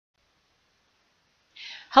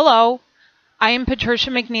Hello, I am Patricia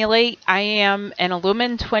McNeely. I am an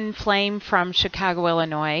Illumined Twin Flame from Chicago,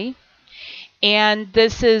 Illinois. And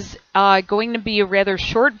this is going to be a rather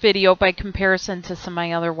short video by comparison to some of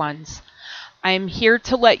my other ones. I'm here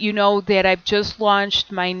to let you know that I've just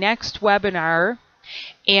launched my next webinar,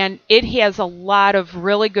 and it has a lot of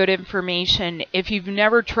really good information. If you've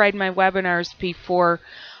never tried my webinars before,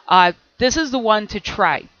 this is the one to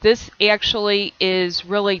try. This actually is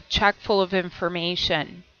really chock full of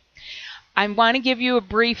information. I want to give you a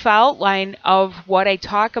brief outline of what I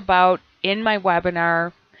talk about in my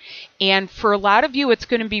webinar, and for a lot of you it's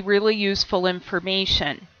going to be really useful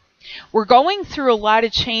information. We're going through a lot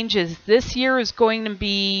of changes. This year is going to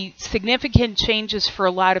be significant changes for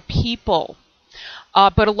a lot of people.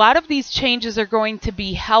 But a lot of these changes are going to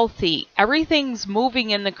be healthy. Everything's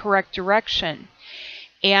moving in the correct direction.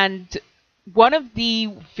 And one of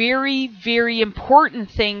the very, very important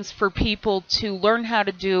things for people to learn how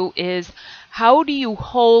to do is, how do you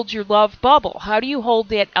hold your love bubble? How do you hold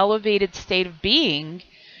that elevated state of being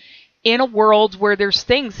in a world where there's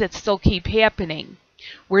things that still keep happening,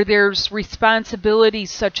 where there's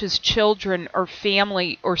responsibilities such as children or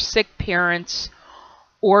family or sick parents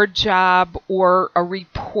or job or a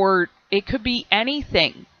report? It could be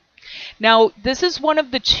anything. Now, this is one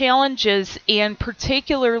of the challenges, and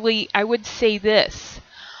particularly I would say this.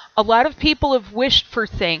 A lot of people have wished for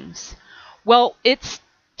things. Well, it's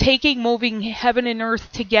moving heaven and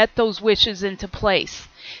earth to get those wishes into place.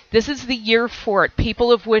 This is the year for it.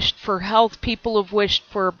 People have wished for health. People have wished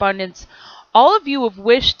for abundance. All of you have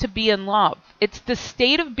wished to be in love. It's the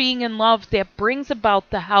state of being in love that brings about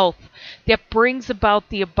the health, that brings about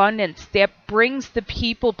the abundance, that brings the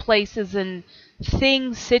people, places, and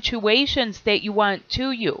things, situations that you want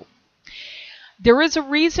to you. There is a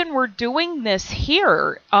reason we're doing this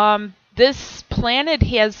here. This planet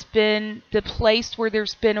has been the place where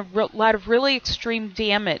there's been a lot of really extreme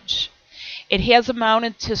damage. It has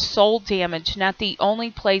amounted to soul damage, not the only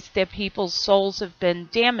place that people's souls have been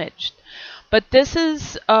damaged. But this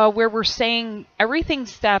is where we're saying everything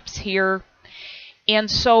stops here. And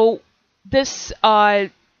so this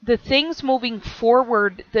the things moving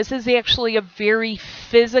forward, this is actually a very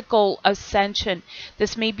physical ascension.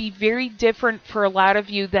 This may be very different for a lot of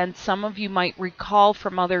you than some of you might recall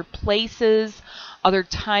from other places, other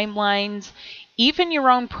timelines, even your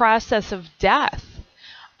own process of death.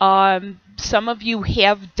 Some of you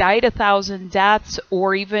have died 1,000 deaths,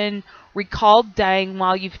 or even recalled dying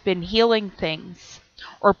while you've been healing things,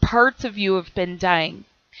 or parts of you have been dying.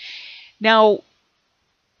 Now,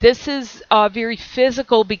 this is very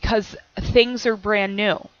physical because things are brand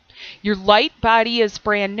new. Your light body is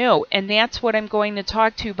brand new, and that's what I'm going to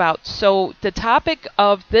talk to you about. So the topic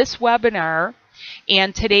of this webinar,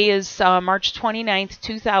 and today is March 29th,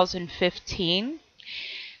 2015.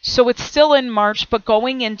 So it's still in March, but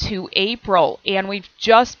going into April, and we've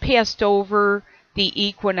just passed over the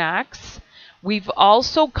equinox. We've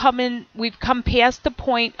also come past the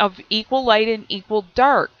point of equal light and equal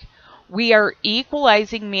dark. We are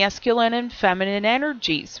equalizing masculine and feminine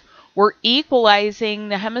energies. We're equalizing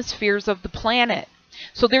the hemispheres of the planet.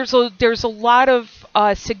 So there's a lot of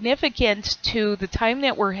significance to the time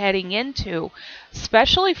that we're heading into,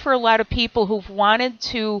 especially for a lot of people who've wanted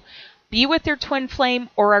to be with their twin flame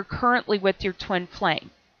or are currently with your twin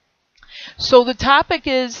flame. So the topic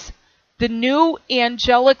is the new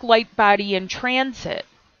angelic light body in transit.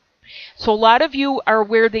 So a lot of you are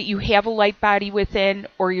aware that you have a light body within,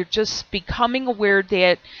 or you're just becoming aware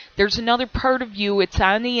that there's another part of you. It's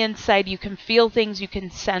on the inside. You can feel things. You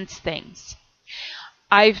can sense things.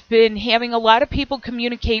 I've been having a lot of people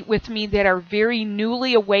communicate with me that are very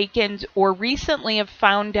newly awakened or recently have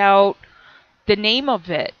found out the name of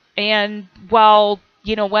it. And while,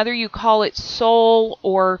 you know, whether you call it soul,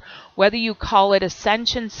 or whether you call it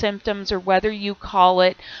ascension symptoms, or whether you call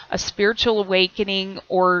it a spiritual awakening,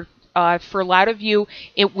 or for a lot of you,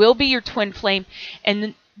 it will be your twin flame.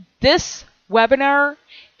 And this webinar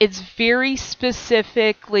is very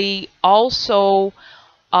specifically also,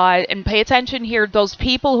 and pay attention here, those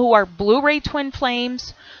people who are Blu-ray twin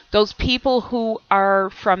flames, those people who are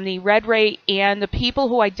from the red ray, and the people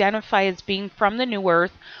who identify as being from the new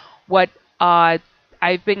earth, what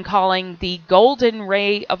I've been calling the golden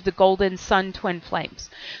ray of the golden sun twin flames.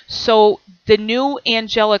 So the new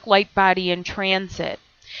angelic light body in transit,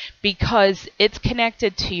 because it's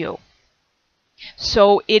connected to you.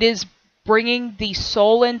 So it is bringing the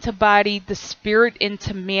soul into body, the spirit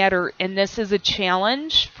into matter, and this is a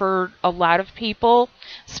challenge for a lot of people,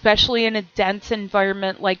 especially in a dense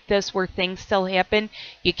environment like this where things still happen.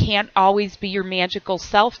 You can't always be your magical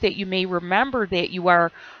self that you may remember that you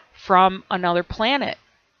are from another planet.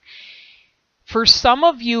 For some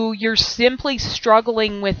of you, you're simply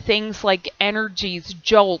struggling with things like energies,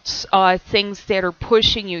 jolts, things that are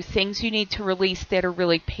pushing you, things you need to release that are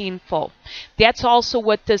really painful. That's also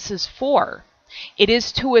what this is for. It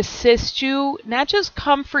is to assist you, not just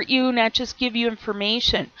comfort you, not just give you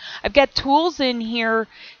information. I've got tools in here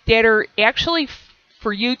that are actually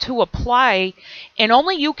for you to apply, and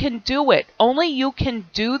only you can do it. Only you can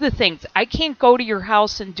do the things. I can't go to your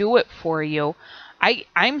house and do it for you.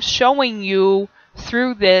 I'm showing you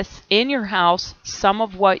through this in your house some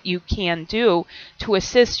of what you can do to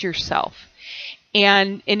assist yourself.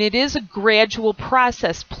 And it is a gradual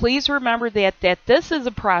process. Please remember that this is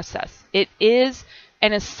a process. It is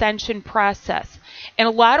an ascension process. In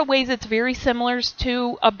a lot of ways, it's very similar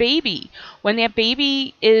to a baby. When that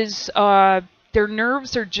baby is, their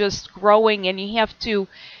nerves are just growing, and you have to,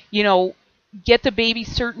 get the baby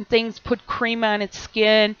certain things, put cream on its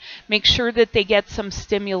skin, make sure that they get some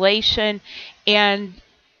stimulation. And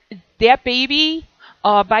that baby,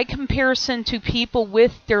 by comparison to people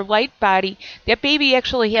with their light body, that baby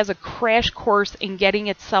actually has a crash course in getting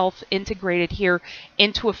itself integrated here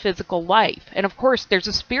into a physical life. And of course, there's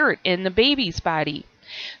a spirit in the baby's body.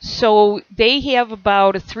 So they have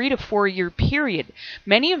about a 3 to 4 year period.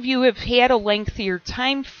 Many of you have had a lengthier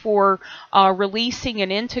time for releasing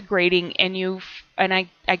and integrating, and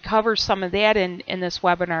I cover some of that in this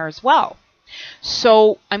webinar as well.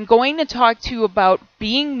 So I'm going to talk to you about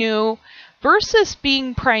being new versus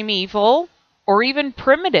being primeval or even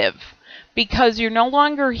primitive, because you're no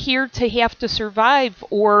longer here to have to survive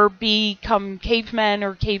or become cavemen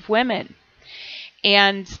or cavewomen.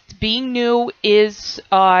 And being new is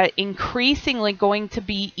increasingly going to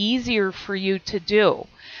be easier for you to do.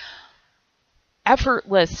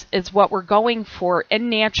 Effortless is what we're going for, and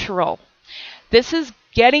natural. This is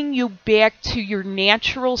getting you back to your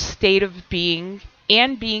natural state of being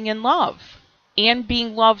and being in love and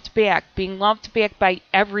being loved back by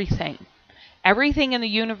everything. Everything in the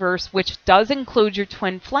universe, which does include your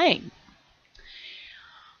twin flame.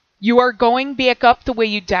 You are going back up the way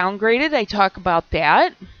you downgraded. I talk about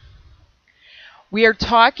that. We are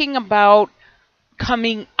talking about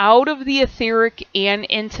coming out of the etheric and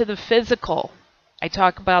into the physical. I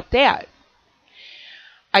talk about that.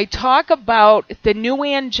 I talk about the new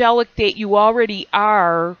angelic that you already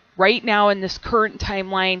are right now in this current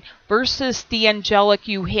timeline versus the angelic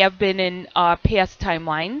you have been in past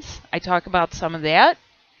timelines. I talk about some of that.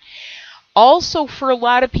 Also, for a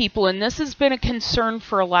lot of people, and this has been a concern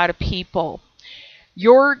for a lot of people,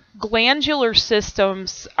 your glandular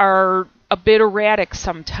systems are a bit erratic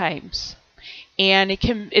sometimes. And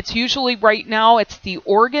it's usually right now, it's the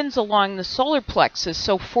organs along the solar plexus.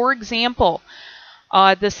 So for example,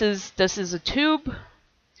 this is a tube.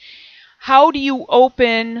 How do you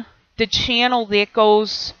open the channel that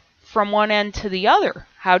goes from one end to the other?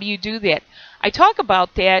 How do you do that? I talk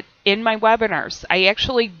about that in my webinars. I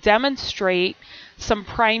actually demonstrate some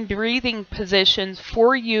prime breathing positions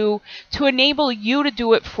for you to enable you to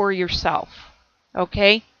do it for yourself.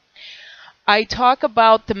 Okay? I talk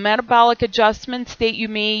about the metabolic adjustments that you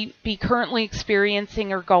may be currently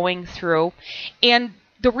experiencing or going through. And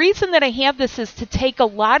the reason that I have this is to take a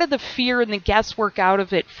lot of the fear and the guesswork out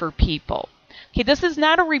of it for people. Okay, this is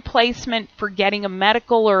not a replacement for getting a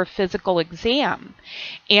medical or a physical exam.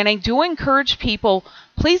 And I do encourage people,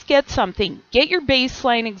 please get something. Get your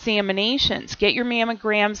baseline examinations. Get your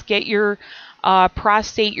mammograms. Get your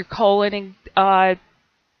prostate, your colon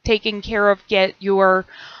taken care of. Get your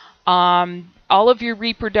all of your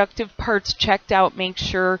reproductive parts checked out. Make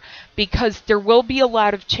sure, because there will be a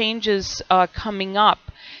lot of changes coming up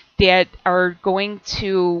that are going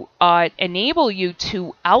to enable you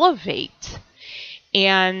to elevate.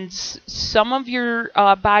 And some of your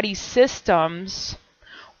body systems,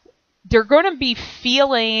 they're going to be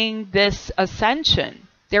feeling this ascension.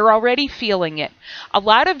 They're already feeling it. A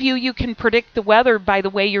lot of you can predict the weather by the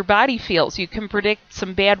way your body feels. You can predict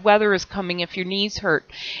some bad weather is coming if your knees hurt.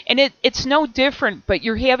 And it's no different, but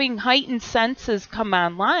you're having heightened senses come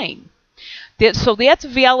online. So that's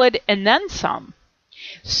valid, and then some.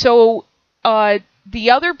 So the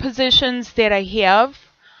other positions that I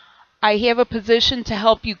have a position to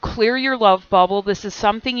help you clear your love bubble. This is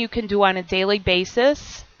something you can do on a daily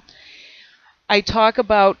basis. I talk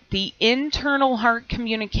about the internal heart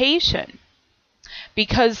communication,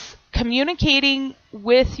 because communicating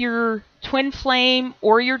with your twin flame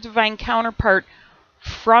or your divine counterpart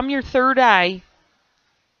from your third eye,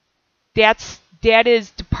 that is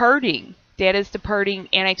departing. That is departing,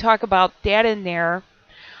 and I talk about that in there.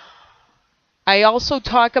 I also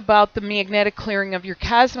talk about the magnetic clearing of your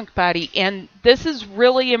cosmic body, and this is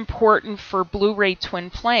really important for blue ray twin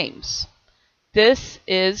flames. This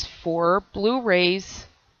is for blue rays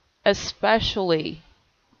especially.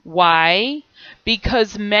 Why?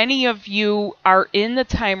 Because many of you are in the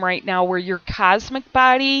time right now where your cosmic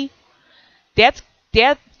body, that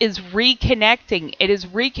is reconnecting. It is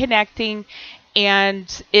reconnecting,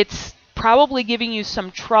 and it's probably giving you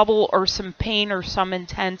some trouble or some pain or some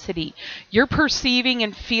intensity. You're perceiving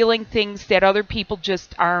and feeling things that other people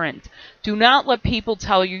just aren't. Do not let people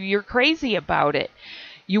tell you you're crazy about it.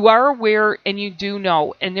 You are aware and you do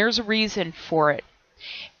know, and there's a reason for it.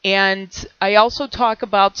 And I also talk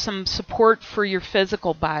about some support for your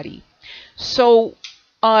physical body. So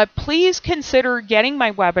please consider getting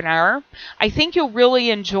my webinar. I think you'll really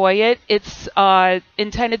enjoy it. It's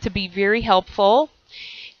intended to be very helpful.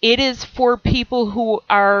 It is for people who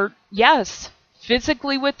are, yes,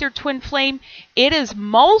 physically with their twin flame. It is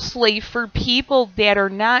mostly for people that are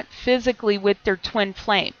not physically with their twin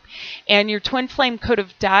flame. And your twin flame could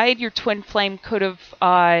have died. Your twin flame could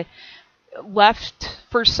have left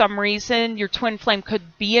for some reason. Your twin flame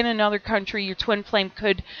could be in another country. Your twin flame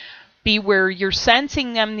could be where you're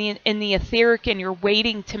sensing them in the etheric and you're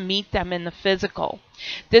waiting to meet them in the physical.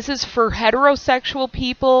 This is for heterosexual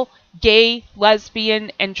people, gay,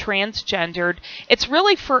 lesbian, and transgendered. It's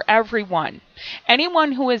really for everyone.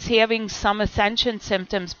 Anyone who is having some ascension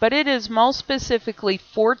symptoms, but it is most specifically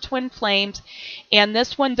for twin flames, and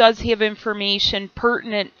this one does have information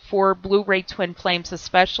pertinent for blue-ray twin flames,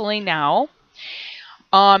 especially now.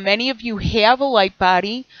 Many of you have a light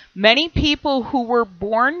body. Many people who were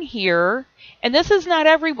born here, and this is not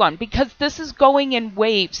everyone, because this is going in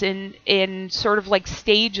waves, in sort of like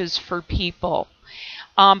stages for people.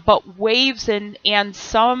 But waves, and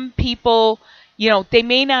some people, you know, they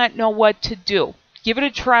may not know what to do. Give it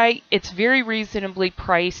a try. It's very reasonably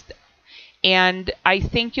priced, and I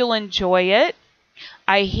think you'll enjoy it.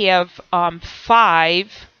 I have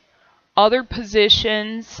 5 other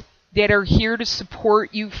positions that are here to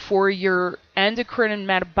support you for your endocrine and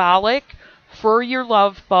metabolic, for your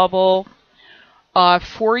love bubble,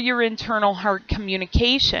 for your internal heart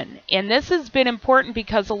communication. And this has been important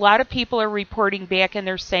because a lot of people are reporting back and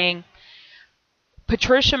they're saying,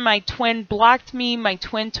 Patricia, my twin blocked me, my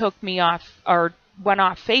twin took me off, or went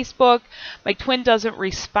off Facebook, my twin doesn't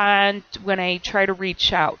respond when I try to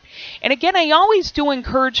reach out. And again, I always do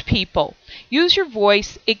encourage people, use your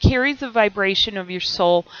voice. It carries the vibration of your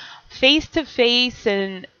soul. Face-to-face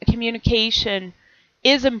and communication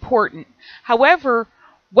is important. However,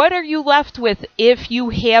 what are you left with if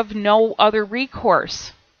you have no other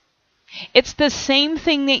recourse? It's the same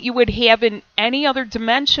thing that you would have in any other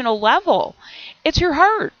dimensional level. It's your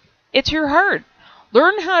heart. It's your heart.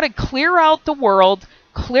 Learn how to clear out the world,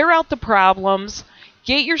 clear out the problems,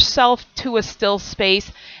 get yourself to a still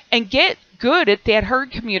space, and get good at that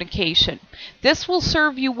heart communication. This will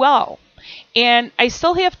serve you well. And I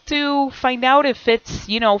still have to find out if it's,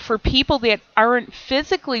 you know, for people that aren't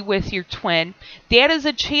physically with your twin, that is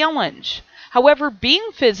a challenge. However,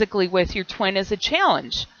 being physically with your twin is a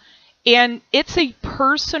challenge. And it's a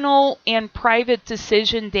personal and private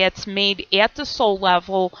decision that's made at the soul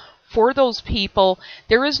level for those people.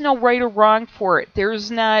 There is no right or wrong for it.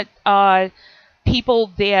 There's not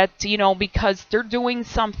people that, you know, because they're doing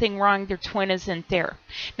something wrong, their twin isn't there.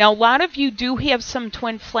 Now, a lot of you do have some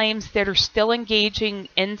twin flames that are still engaging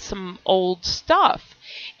in some old stuff.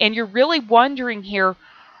 And you're really wondering here,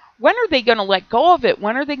 when are they going to let go of it?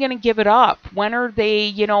 When are they going to give it up? When are they,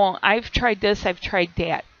 you know, I've tried this, I've tried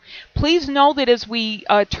that. Please know that as we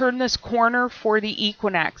turn this corner for the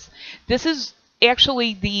equinox, this is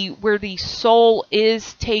actually where the soul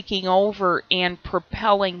is taking over and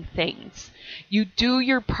propelling things. You do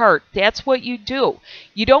your part. That's what you do.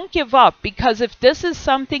 You don't give up, because if this is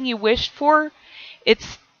something you wished for,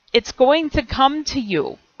 it's going to come to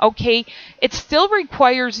you. Okay? It still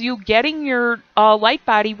requires you getting your light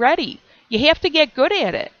body ready. You have to get good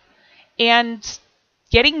at it. And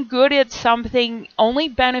getting good at something only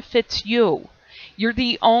benefits you. You're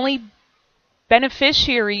the only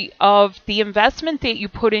beneficiary of the investment that you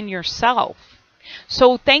put in yourself.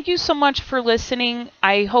 So thank you so much for listening.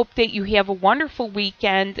 I hope that you have a wonderful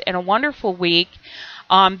weekend and a wonderful week.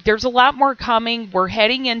 There's a lot more coming. We're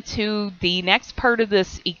heading into the next part of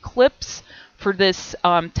this eclipse for this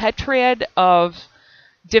tetrad of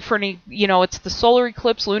different, you know, it's the solar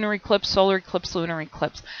eclipse, lunar eclipse, solar eclipse, lunar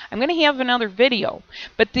eclipse. I'm going to have another video,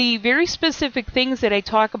 but the very specific things that I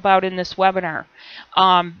talk about in this webinar,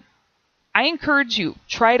 I encourage you,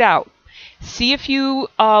 try it out. See if you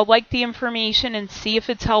like the information and see if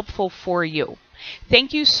it's helpful for you.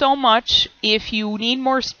 Thank you so much. If you need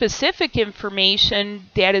more specific information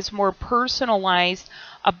that is more personalized,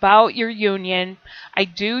 about your union. I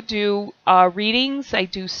do readings, I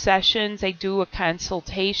do sessions, I do a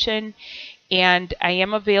consultation, and I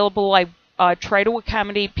am available. I try to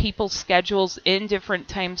accommodate people's schedules in different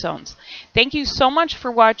time zones. Thank you so much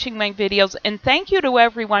for watching my videos, and thank you to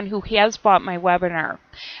everyone who has bought my webinar.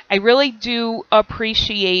 I really do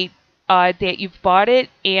appreciate that you've bought it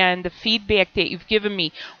and the feedback that you've given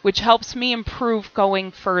me, which helps me improve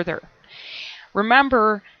going further.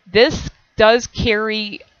 Remember, this does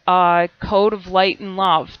carry a code of light and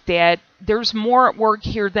love, that there's more at work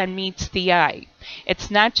here than meets the eye. It's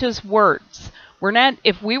not just words.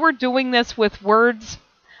 If we were doing this with words,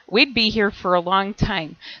 we'd be here for a long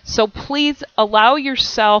time. So please allow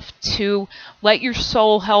yourself to let your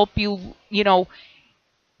soul help you,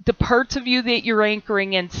 the parts of you that you're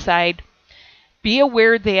anchoring inside. Be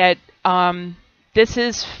aware that this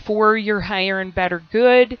is for your higher and better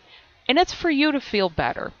good, and it's for you to feel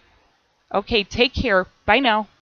better. Okay, take care. Bye now.